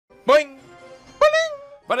Boing! Ba-ding!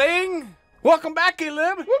 Ba-ding! Welcome back,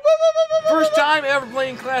 Kaleb. First time ever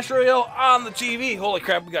playing Clash Royale on the TV. Holy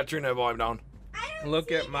crap, we gotta turn that volume down.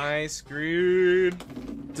 Look at my screen.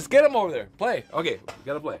 Just get him over there. Play. Okay,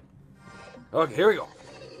 gotta play. Okay, here we go.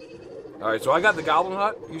 Alright, so I got the Goblin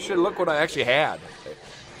Hut. You should look what I actually had. Okay.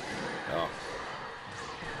 Oh.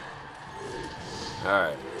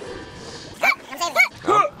 Alright.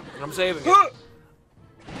 I'm saving it.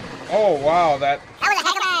 Oh, wow, that was a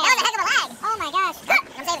heck of a lag. Oh my gosh.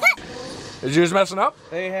 I'm saving it. Is yours messing up?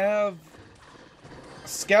 they have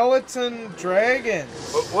skeleton dragons.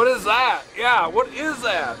 What is that? Yeah, what is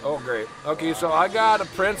that? Oh, great. Okay, so I got a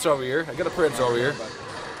prince over here.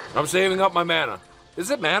 I'm saving up my mana. Is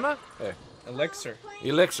it mana? Hey. Elixir.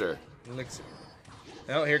 Elixir.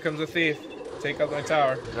 Oh, here comes a thief. Take out my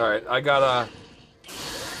tower. Alright, I got a...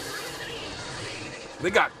 They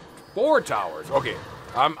got 4 towers. Okay,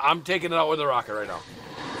 I'm taking it out with a rocket right now.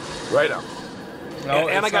 Right now. No,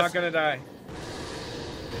 and it's not gonna die.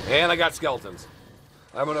 And I got skeletons.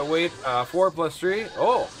 I'm gonna wait 4 plus 3.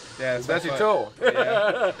 Oh, Yeah, that's your my toe. foot.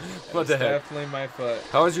 Yeah, What the heck? definitely my foot.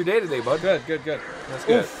 How was your day today, bud? Good. That's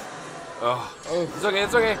good. Oh, Oof.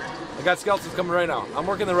 it's okay. I got skeletons coming right now. I'm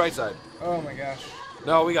working the right side. Oh my gosh.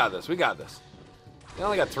 No, we got this. I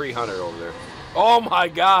only got 300 over there. Oh my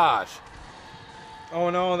gosh. Oh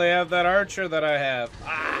no, they have that archer that I have.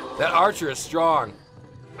 That archer is strong.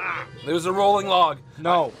 There's a rolling log.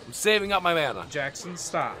 No. I'm saving up my mana. Jackson,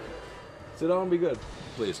 stop. Sit down and be good,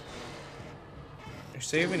 please. You're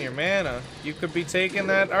saving your mana. You could be taking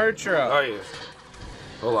that archer out. Are you?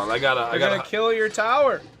 Hold on, I gotta. They're gonna kill your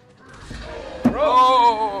tower. Bro,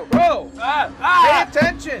 Oh! bro, pay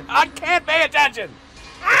attention. I can't pay attention.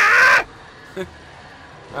 Ah! All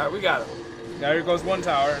right, we got it. Now here goes one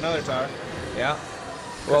tower, another tower. Yeah.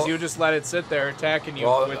 Because Well- you just let it sit there attacking you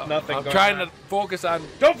Well, with nothing I'm going trying on. to focus on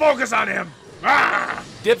Don't focus on him!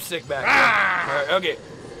 dipstick back there. All right, okay.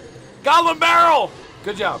 Goblin barrel.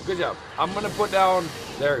 Good job. I'm gonna put down.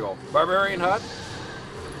 There you go. Barbarian hut.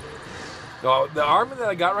 No, the armor that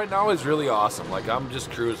I got right now is really awesome. Like I'm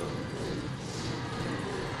just cruising.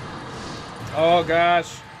 Oh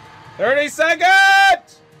gosh. 30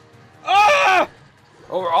 seconds! Ah!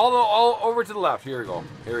 All over to the left. Here we go.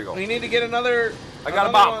 We need to get another. I got a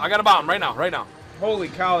another bomb. one. I got a bomb right now. Holy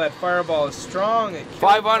cow, that fireball is strong. It killed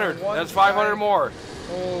 500. one That's 500 guy. more.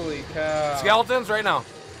 Holy cow. Skeletons right now.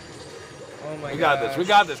 Oh my We gosh.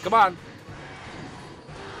 got this. Come on.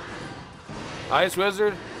 Ice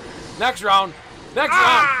Wizard. Next round.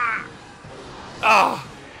 Ah!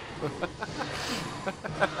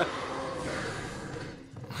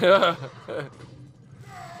 Okay.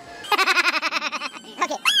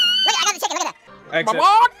 Look, I got the chicken. Look at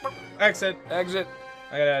that. Exit. Exit.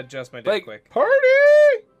 I gotta adjust my Play. dick quick.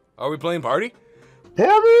 Party! Are we playing party?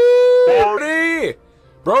 Party!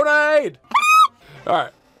 Bronade!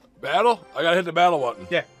 Alright. Battle? I gotta hit the battle button.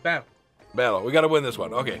 Yeah, bam. Battle. We gotta win this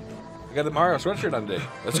one. Okay. I got the Mario sweatshirt on today.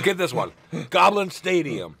 Let's get this one. Goblin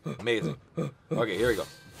Stadium. Amazing. Okay, here we go.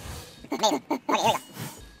 Amazing. Okay, here we go.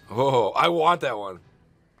 Oh, I want that one.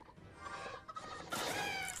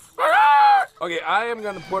 Okay, I am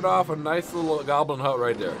gonna put off a nice little goblin hut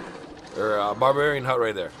right there. Or a barbarian hut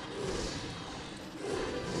right there.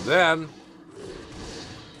 Then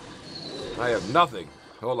I have nothing.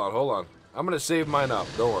 Hold on. I'm gonna save mine up.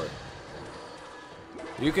 Don't worry.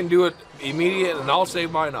 You can do it immediate, and I'll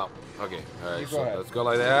save mine up. Okay. All right. You go So ahead. let's go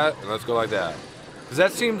like that, and let's go like that. Because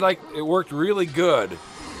that seemed like it worked really good.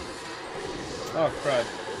 Oh, crud.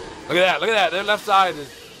 Look at that. Their left side is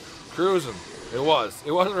cruising. It wasn't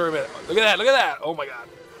for a minute. Look at that. Oh my god.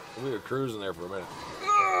 We were cruising there for a minute.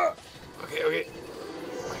 Okay. Oh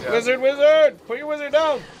my God. Wizard! Put your wizard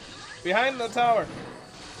down! Behind the tower.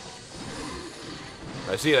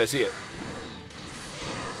 I see it.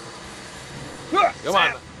 Come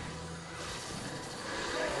on.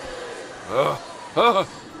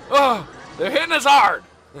 They're hitting us hard.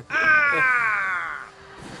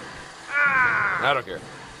 I don't care.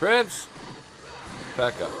 Prince.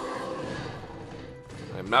 P.E.K.K.A.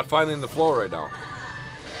 I'm not finding the flow right now.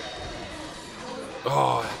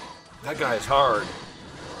 Oh, that guy is hard.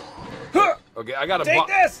 Okay, I got a Take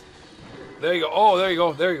this! There you go. Oh, there you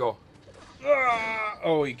go.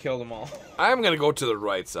 Oh, he killed them all. I'm gonna go to the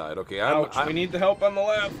right side. Okay, Ouch, we need the help on the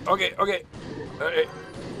left. Okay.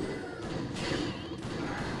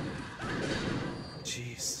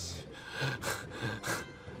 Jeez.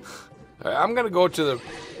 All right, I'm going to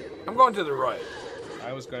the right.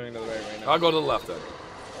 I was going to the right now. I'll go to the left then.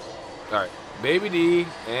 All right, Baby D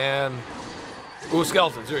and ooh,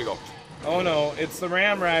 skeletons. Here you go. Oh no, it's the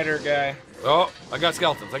Ram Rider guy. Oh, I got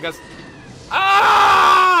skeletons.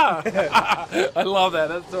 Ah! I love that.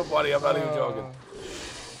 That's so funny. I'm not even joking.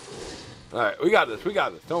 All right, we got this. We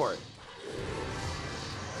got this. Don't worry.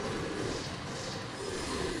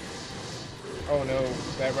 Oh no,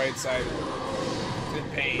 that right side is in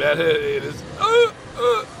pain. That it is.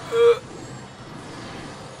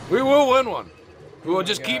 We will win one. We will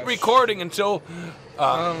just keep recording until we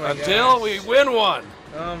win one.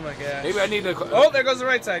 Oh my gosh. Maybe I need to. Oh, there goes the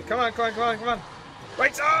right side. Come on, come on, come on, come on.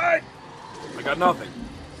 Right side. I got nothing.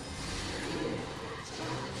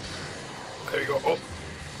 There you go. Oh,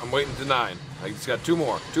 I'm waiting to 9. I just got 2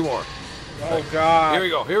 more. 2 more. Oh God. Here we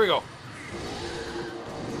go. Here we go.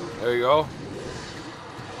 There you go.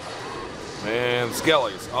 Man,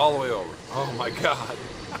 skellies all the way over. Oh my God.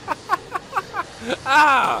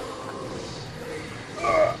 Ah!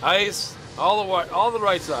 Ice all the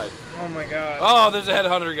right side. Oh my God. Oh, there's a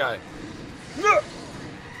headhunter guy.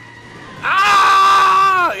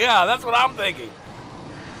 Ah! Yeah, that's what I'm thinking.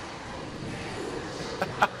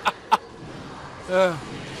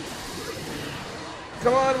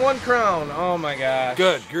 Come on, 1 crown. Oh my gosh.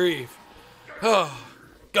 Good grief. Oh,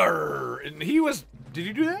 grr. And he was. Did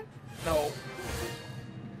you do that? No.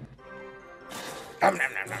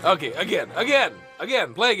 Okay, again.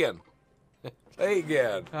 Play again. Play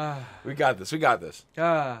again. We got this. We got this.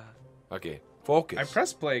 Okay, focus. I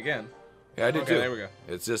pressed play again. Yeah, I did too. There we go.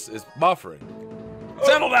 It's buffering.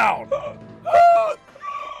 Settle down. I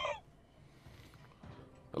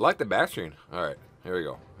like the back screen. All right, here we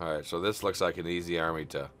go. All right, so this looks like an easy army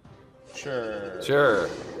to. Sure.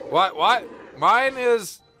 What? Mine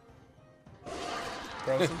is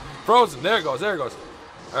Frozen. frozen. There it goes. All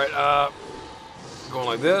right. I'm going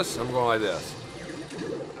like this. I'm going like this.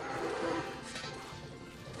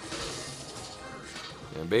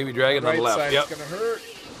 And baby dragon on the left. Right Yep. side's gonna hurt.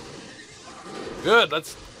 Good.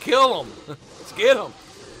 Let's kill him. Let's get him.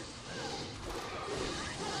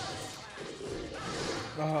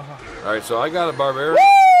 Oh. All right. So I got a barbarian.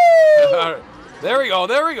 All right. There we go. All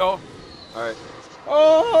right.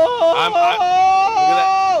 Oh!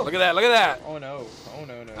 Look at that. Oh no.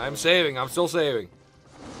 I'm saving. I'm still saving.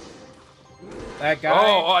 That guy.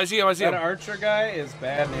 Oh, I see him. That archer guy is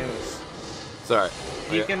bad news. Sorry.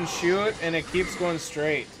 He can shoot and it keeps going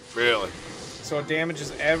straight. Really? So it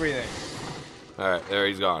damages everything. All right. There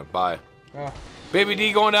he's gone. Bye. Oh. Baby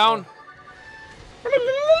D going down.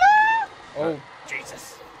 Oh,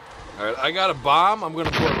 Jesus. All right. I got a bomb. I'm gonna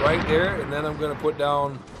put right there, and then I'm gonna put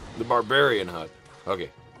down the barbarian hut. Okay.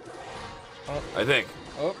 Oh. I think.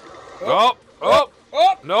 Oh.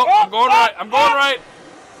 No, I'm going right. I'm going right.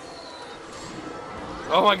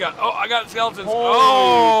 Oh my God. Oh, I got skeletons.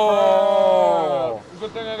 Oh.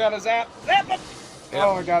 Good thing I got a zap. Zap him. Yep.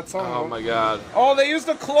 Oh, I got some. Oh my God. Oh, they used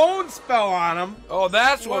a clone spell on him. Oh,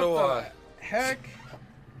 that's what it was. Heck.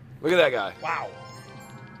 Look at that guy. Wow.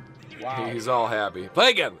 He's all happy.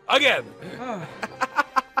 Play again.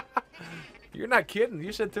 You're not kidding.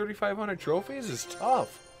 You said 3,500 trophies is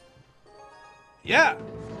tough. Yeah.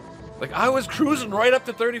 Like, I was cruising right up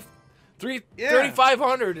to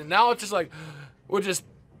 3,500, and now it's just like, we're just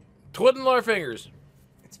twiddling our fingers.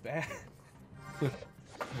 It's bad. I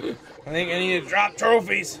think I need to drop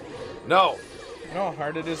trophies. No. You know how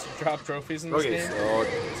hard it is to drop trophies in this game? So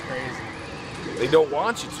It's crazy. they don't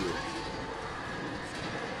want you to.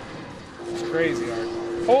 It's crazy hard.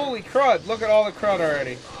 Holy crud. Look at all the crud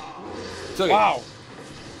already. Wow.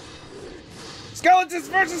 Skeletons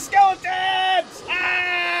versus skeletons!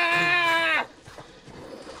 Ah!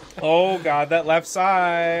 Oh God, that left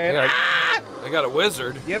side. Yeah, I got a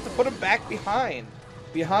wizard. You have to put him back behind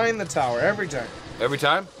the tower every time. Every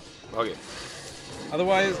time? Okay.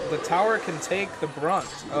 Otherwise, the tower can take the brunt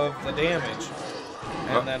of the damage.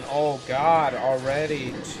 And then, oh God,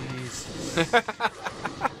 already, Jesus.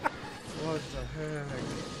 What the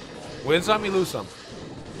heck? Win some, you lose some.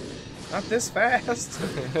 Not this fast.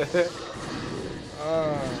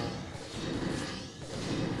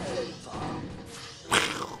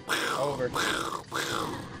 Over.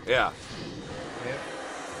 Yeah. Yep.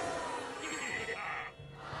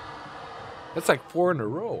 That's like 4 in a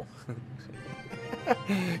row.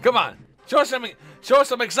 Come on, show some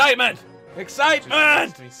excitement. Excitement.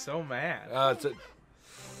 Makes me so mad. It's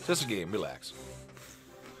just a game. Relax.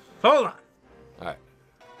 Hold on. All right.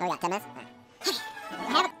 Oh, we got 10 minutes? You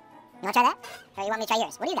want to try that? Or you want me to try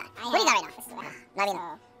yours? What do you got? What do you got right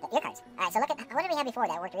now? Your cards. All right, so look at what did we have before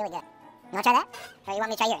that worked really good. You want to try that? Or you want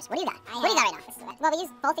me to try yours? What do you got? What do you got right now? Well, we use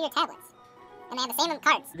both of your tablets. And they have the same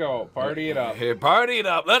cards. Go, party it up. Hey, party it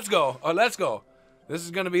up. Let's go. Oh, let's go. This is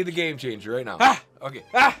going to be the game changer right now. Okay.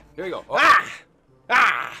 Here we go. Oh.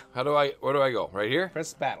 Where do I go? Right here?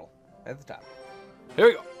 Press battle at the top. Here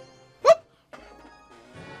we go.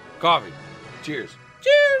 Coffee. Cheers.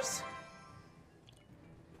 Cheers.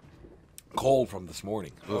 Cold from this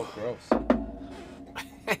morning. Oh, gross.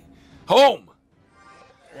 Home.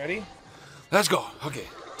 Ready? Let's go. Okay.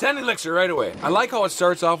 10 elixir right away. I like how it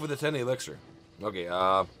starts off with a 10 elixir. Okay,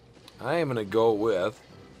 I am gonna go with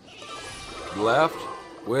left,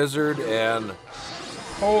 wizard, and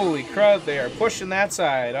Holy crud, they are pushing that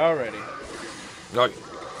side already. okay.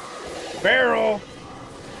 Barrel.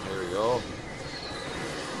 There we go.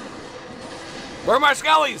 Where are my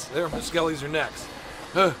skellies? There, my skellies are next.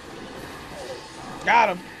 Got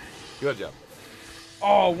him. Good job.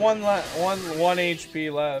 Oh, one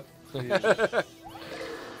HP left.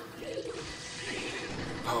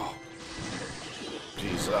 Oh,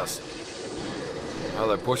 Jesus. Now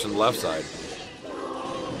they're pushing the left side.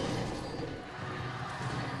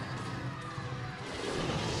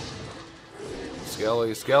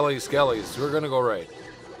 Skellies. We're gonna go right.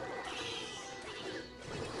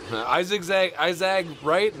 I zag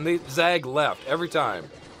right, and they zag left every time.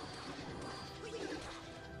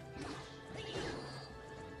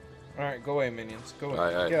 All right, go away, minions. Go away.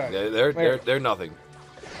 All right. Yeah. They're nothing.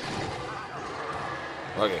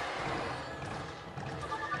 Okay.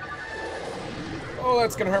 Oh,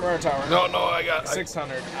 that's gonna hurt our tower. No, I got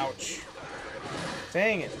 600. Ouch.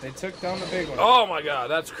 Dang it! They took down the big one. Oh my God,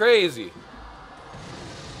 that's crazy.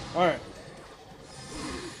 All right.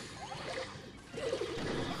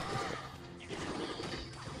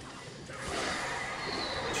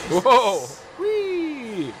 Whoa!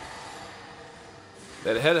 Whee!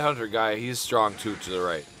 That headhunter guy, he's strong too to the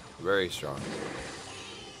right. Very strong.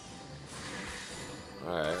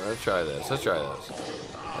 Alright, let's try this. Let's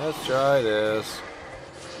try this.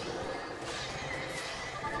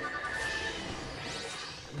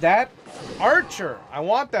 That archer. I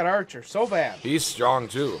want that archer so bad. He's strong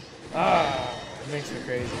too. Ah, it makes me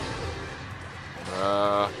crazy.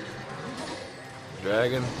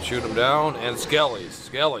 Dragon, shoot him down, and Skellies,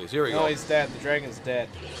 here we No, go. he's dead. The dragon's dead.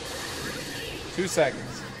 2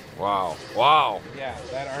 seconds. Wow. Yeah,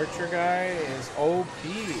 that archer guy is OP.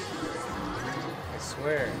 I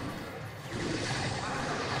swear.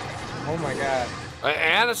 Oh my God.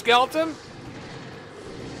 And a skeleton?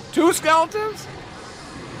 2 skeletons?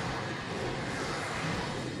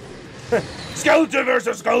 Skeleton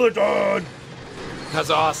versus skeleton!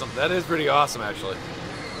 That's awesome. That is pretty awesome, actually.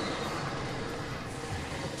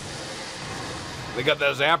 They got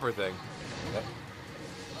that zapper thing.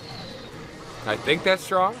 I think that's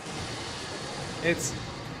strong. It's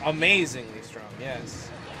amazingly strong,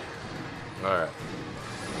 yes. All right.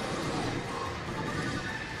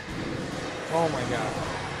 Oh my God.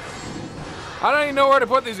 I don't even know where to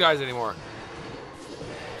put these guys anymore.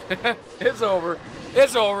 It's over.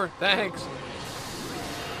 Thanks.